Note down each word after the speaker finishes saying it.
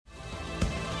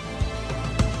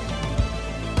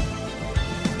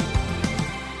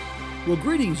Well,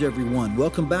 greetings, everyone.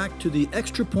 Welcome back to the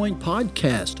Extra Point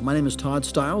Podcast. My name is Todd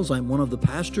Stiles. I'm one of the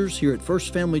pastors here at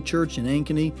First Family Church in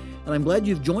Ankeny, and I'm glad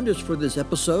you've joined us for this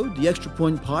episode. The Extra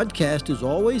Point Podcast is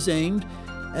always aimed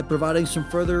at providing some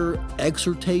further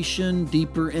exhortation,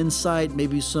 deeper insight,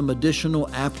 maybe some additional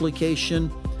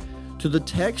application to the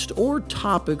text or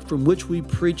topic from which we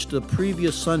preached the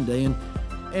previous Sunday.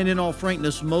 And in all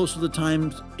frankness, most of the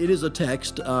times it is a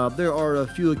text. There are a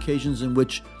few occasions in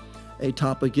which a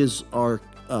topic is our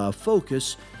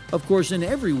focus. Of course, in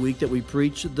every week that we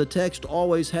preach, the text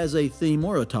always has a theme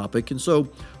or a topic. And so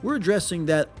we're addressing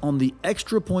that on the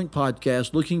Extra Point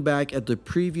Podcast, looking back at the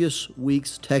previous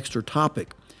week's text or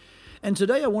topic. And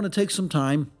today I want to take some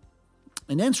time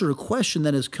and answer a question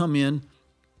that has come in.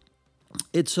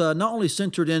 It's not only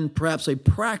centered in perhaps a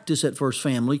practice at First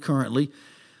Family currently,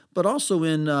 but also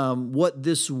in what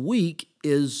this week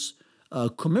is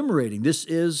commemorating. This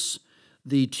is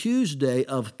the Tuesday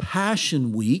of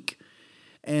Passion Week,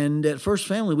 and at First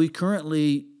Family, we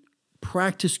currently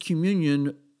practice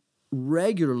communion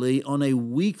regularly on a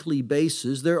weekly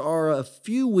basis. There are a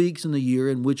few weeks in the year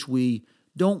in which we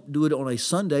don't do it on a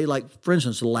Sunday, like, for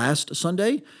instance, last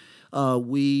Sunday,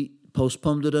 we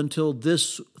postponed it until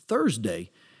this Thursday,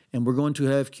 and we're going to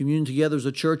have communion together as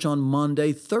a church on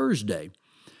Monday, Thursday.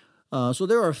 So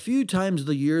there are a few times of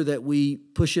the year that we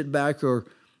push it back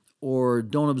or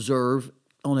don't observe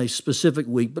on a specific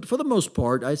week. But for the most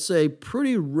part, I'd say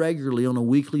pretty regularly on a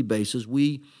weekly basis,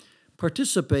 we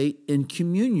participate in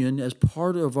communion as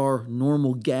part of our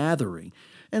normal gathering.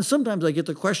 And sometimes I get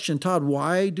the question, Todd,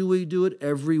 why do we do it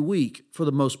every week for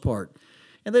the most part?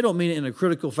 And they don't mean it in a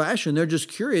critical fashion. They're just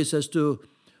curious as to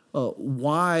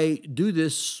why do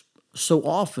this so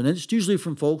often. And it's usually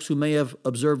from folks who may have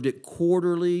observed it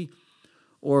quarterly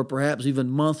or perhaps even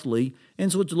monthly,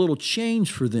 and so it's a little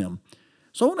change for them.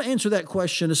 So I want to answer that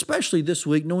question, especially this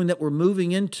week, knowing that we're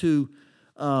moving into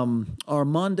our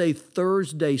Monday,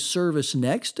 Thursday service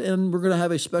next, and we're going to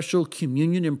have a special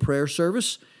communion and prayer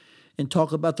service and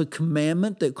talk about the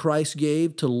commandment that Christ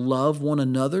gave to love one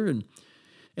another.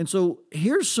 And so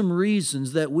here's some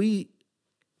reasons that we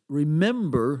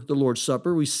remember the Lord's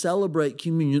Supper, we celebrate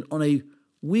communion on a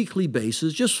weekly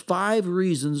basis. Just 5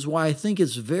 reasons why I think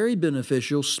it's very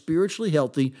beneficial, spiritually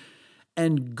healthy,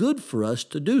 and good for us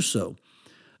to do so.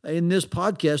 In this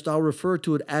podcast, I'll refer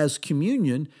to it as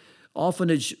communion.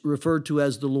 Often it's referred to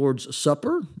as the Lord's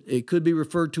Supper. It could be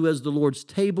referred to as the Lord's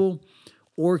table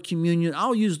or communion.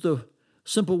 I'll use the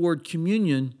simple word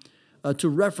communion to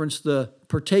reference the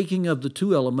partaking of the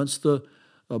 2 elements, the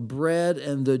bread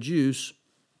and the juice.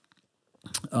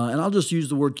 And I'll just use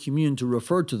the word communion to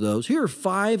refer to those. Here are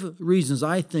 5 reasons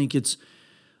I think it's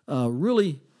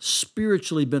really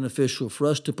spiritually beneficial for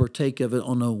us to partake of it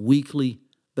on a weekly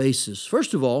basis.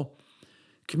 First of all,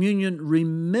 communion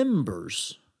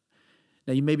remembers.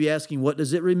 Now you may be asking, what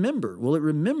does it remember? Well, it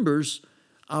remembers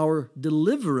our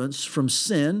deliverance from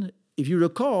sin. If you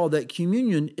recall that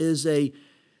communion is the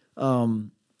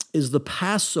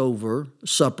Passover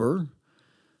supper.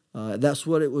 That's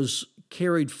what it was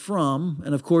carried from.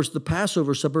 And of course, the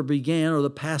Passover supper began, or the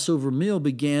Passover meal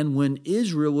began, when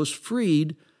Israel was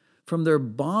freed from their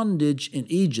bondage in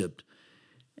Egypt.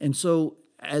 And so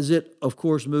as it, of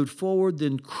course, moved forward,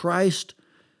 then Christ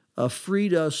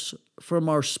freed us from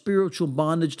our spiritual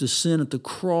bondage to sin at the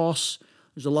cross.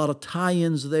 There's a lot of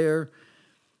tie-ins there.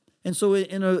 And so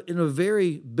in a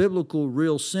very biblical,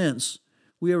 real sense,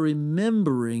 we are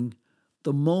remembering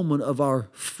the moment of our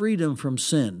freedom from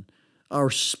sin. Our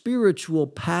spiritual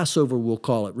Passover, we'll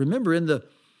call it. Remember, in the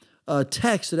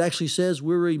text, it actually says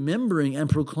we're remembering and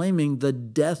proclaiming the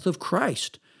death of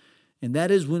Christ. And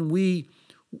that is when we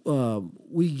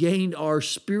gained our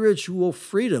spiritual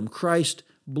freedom. Christ's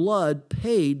blood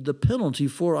paid the penalty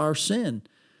for our sin.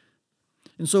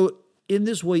 And so in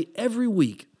this way, every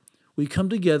week, we come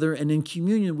together, and in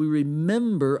communion, we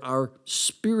remember our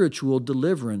spiritual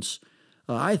deliverance.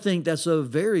 I think that's a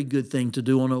very good thing to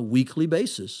do on a weekly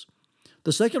basis.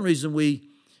 The second reason we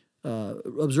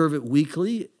observe it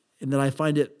weekly and that I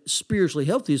find it spiritually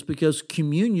healthy is because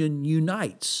communion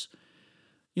unites.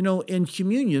 You know, in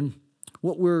communion,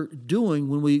 what we're doing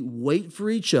when we wait for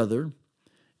each other,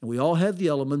 and we all have the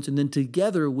elements, and then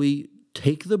together we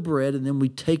take the bread and then we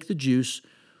take the juice,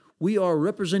 we are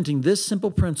representing this simple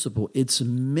principle. It's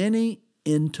many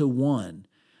into one.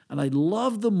 And I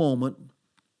love the moment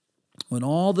when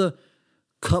all the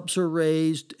cups are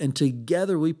raised and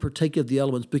together we partake of the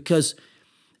elements, because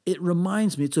it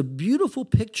reminds me, it's a beautiful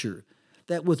picture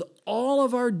that with all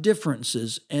of our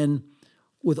differences and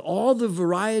with all the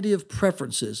variety of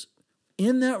preferences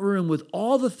in that room, with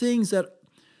all the things that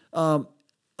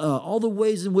all the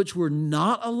ways in which we're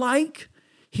not alike,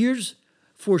 here's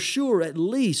for sure at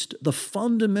least the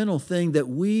fundamental thing that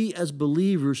we as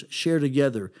believers share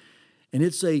together. And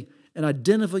it's an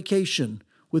identification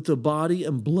with the body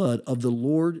and blood of the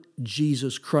Lord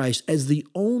Jesus Christ as the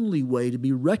only way to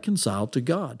be reconciled to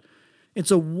God.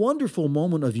 It's a wonderful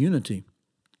moment of unity.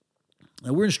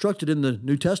 Now, we're instructed in the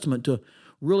New Testament to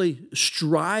really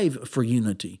strive for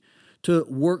unity, to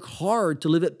work hard to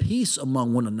live at peace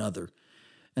among one another.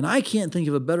 And I can't think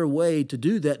of a better way to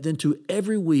do that than to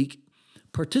every week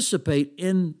participate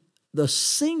in the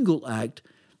single act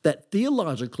that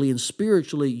theologically and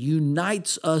spiritually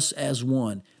unites us as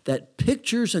one, that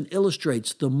pictures and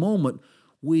illustrates the moment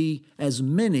we as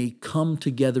many come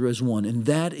together as one, and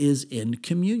that is in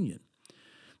communion.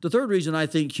 The third reason I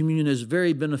think communion is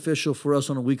very beneficial for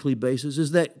us on a weekly basis is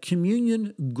that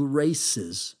communion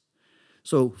graces.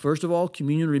 So first of all,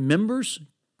 communion remembers.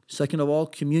 Second of all,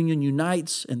 communion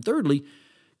unites. And thirdly,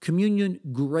 communion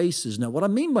graces. Now, what I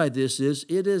mean by this is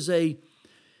it is a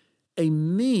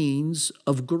means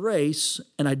of grace,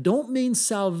 and I don't mean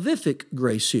salvific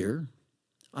grace here.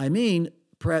 I mean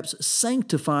perhaps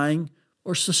sanctifying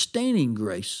or sustaining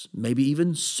grace, maybe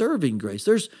even serving grace.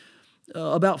 There's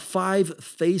about 5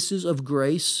 faces of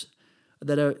grace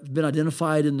that have been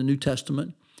identified in the New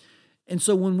Testament. And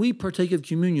so when we partake of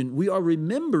communion, we are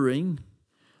remembering,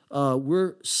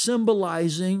 we're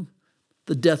symbolizing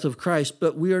the death of Christ,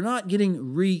 but we are not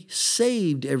getting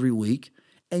re-saved every week,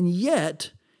 and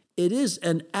yet it is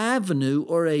an avenue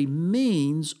or a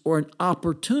means or an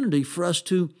opportunity for us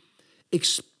to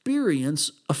experience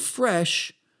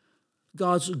afresh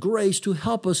God's grace to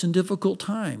help us in difficult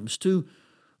times, to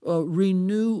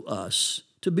renew us,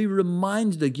 to be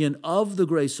reminded again of the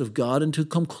grace of God and to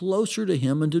come closer to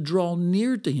Him and to draw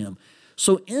near to Him.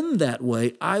 So in that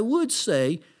way, I would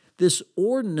say this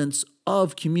ordinance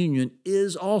of communion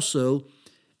is also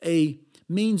a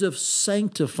means of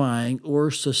sanctifying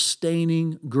or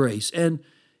sustaining grace. And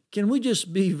can we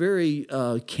just be very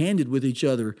candid with each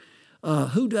other?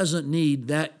 Who doesn't need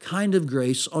that kind of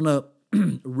grace on a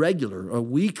regular or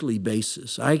weekly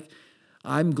basis?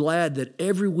 I'm glad that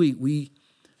every week we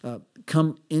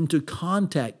come into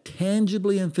contact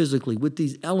tangibly and physically with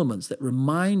these elements that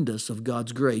remind us of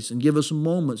God's grace and give us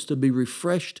moments to be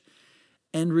refreshed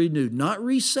and renewed. Not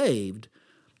resaved,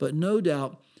 but no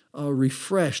doubt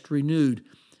refreshed, renewed,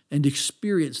 and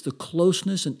experience the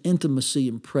closeness and intimacy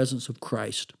and presence of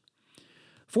Christ.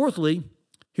 Fourthly,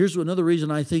 here's another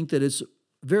reason I think that it's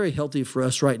very healthy for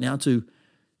us right now to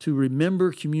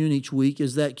remember communion each week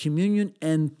is that communion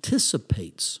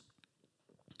anticipates.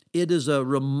 It is a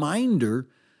reminder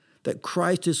that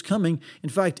Christ is coming. In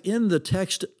fact, in the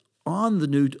text on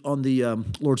the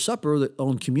Lord's Supper,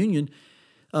 on communion,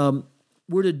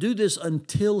 we're to do this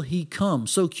until He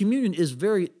comes. So communion is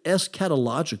very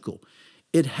eschatological.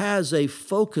 It has a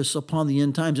focus upon the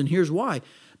end times, and here's why.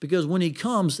 Because when He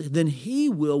comes, then He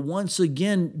will once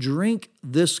again drink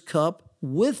this cup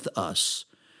with us.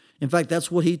 In fact, that's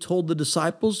what He told the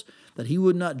disciples, that He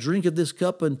would not drink of this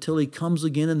cup until He comes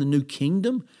again in the new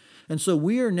kingdom. And so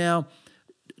we are now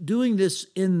doing this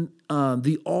in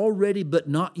the already but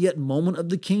not yet moment of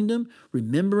the kingdom,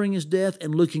 remembering His death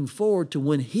and looking forward to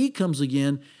when He comes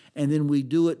again, and then we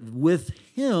do it with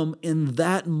Him in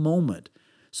that moment.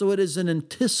 So it is an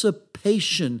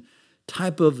anticipation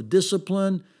type of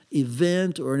discipline,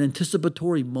 event, or an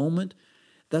anticipatory moment.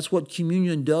 That's what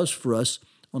communion does for us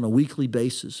on a weekly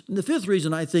basis. And the fifth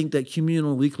reason I think that communion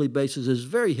on a weekly basis is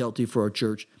very healthy for our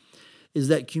church is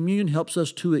that communion helps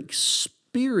us to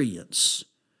experience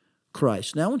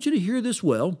Christ. Now, I want you to hear this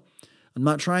well. I'm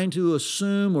not trying to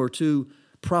assume or to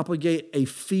propagate a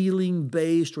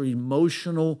feeling-based or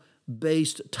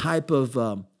emotional-based type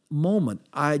of moment.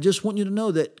 I just want you to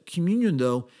know that communion,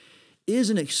 though, is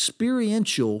an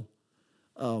experiential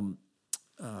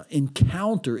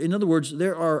encounter. In other words,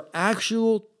 there are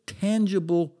actual,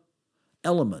 tangible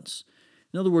elements.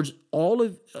 In other words, all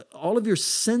of your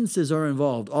senses are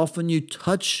involved. Often you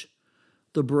touch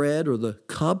the bread or the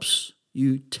cups,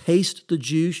 you taste the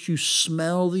juice, you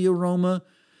smell the aroma,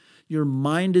 your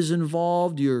mind is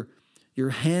involved, your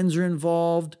hands are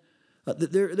involved.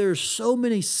 There are so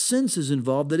many senses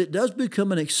involved that it does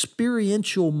become an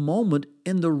experiential moment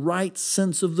in the right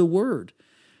sense of the word.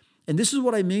 And this is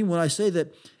what I mean when I say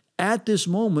that at this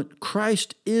moment,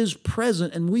 Christ is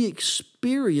present and we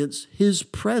experience His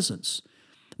presence.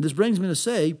 This brings me to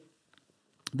say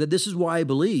that this is why I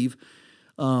believe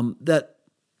that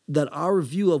our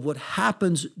view of what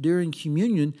happens during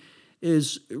communion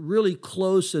is really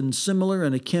close and similar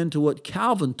and akin to what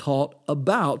Calvin taught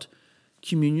about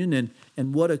communion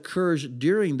and what occurs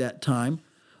during that time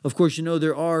Of course,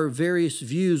 there are various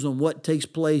views on what takes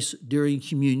place during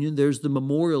communion. There's the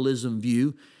memorialism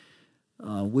view,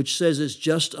 which says it's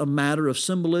just a matter of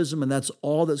symbolism and that's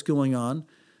all that's going on.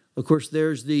 Of course,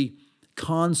 there's the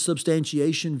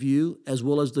consubstantiation view as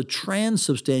well as the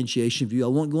transubstantiation view. I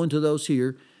won't go into those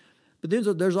here. But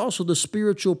there's also the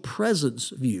spiritual presence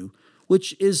view,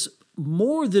 which is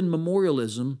more than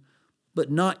memorialism,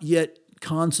 but not yet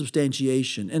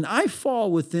consubstantiation. And I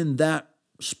fall within that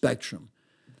spectrum,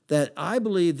 that I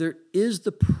believe there is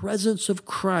the presence of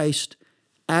Christ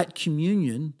at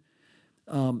communion.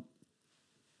 And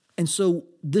so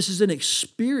this is an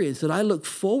experience that I look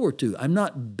forward to. I'm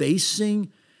not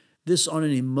basing this on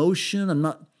an emotion. I'm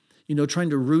not,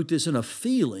 trying to root this in a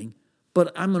feeling,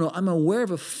 but I'm aware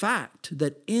of a fact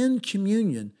that in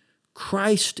communion,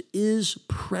 Christ is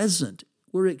present.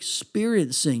 We're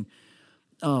experiencing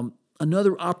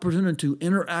another opportunity to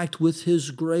interact with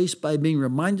His grace by being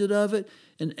reminded of it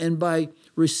and by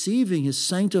receiving His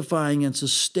sanctifying and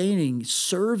sustaining,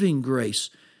 serving grace.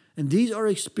 And these are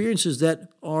experiences that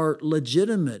are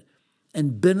legitimate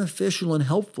and beneficial and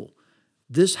helpful.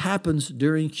 This happens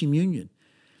during communion.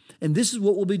 And this is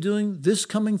what we'll be doing this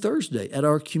coming Thursday at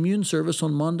our communion service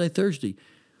on Maundy, Thursday.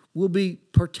 We'll be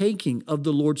partaking of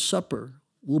the Lord's Supper.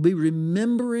 We'll be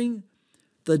remembering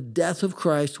the death of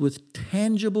Christ with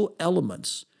tangible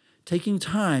elements, taking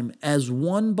time as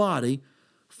one body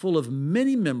full of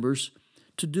many members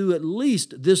to do at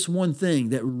least this one thing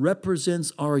that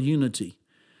represents our unity.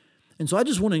 And so I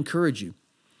just want to encourage you,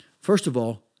 first of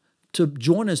all, to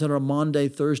join us at our Maundy,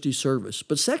 Thursday service.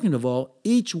 But second of all,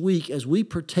 each week as we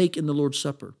partake in the Lord's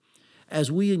Supper,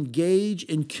 as we engage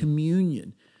in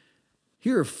communion,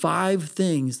 here are 5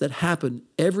 things that happen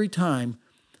every time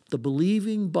the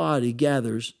believing body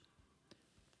gathers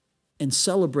and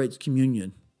celebrates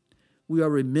communion. We are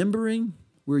remembering,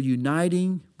 we're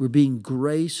uniting, we're being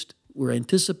graced, we're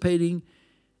anticipating,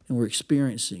 and we're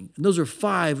experiencing. And those are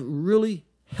 5 really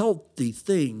healthy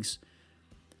things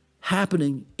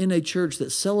happening in a church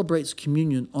that celebrates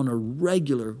communion on a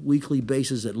regular weekly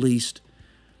basis at least.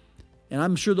 And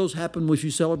I'm sure those happen if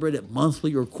you celebrate it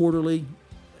monthly or quarterly,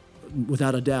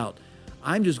 without a doubt.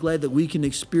 I'm just glad that we can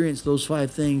experience those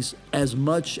 5 things as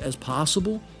much as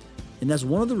possible. And that's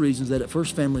one of the reasons that at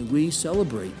First Family we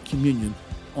celebrate communion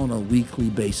on a weekly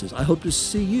basis. I hope to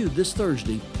see you this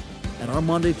Thursday at our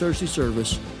Maundy, Thursday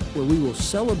service where we will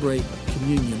celebrate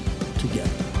communion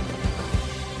together.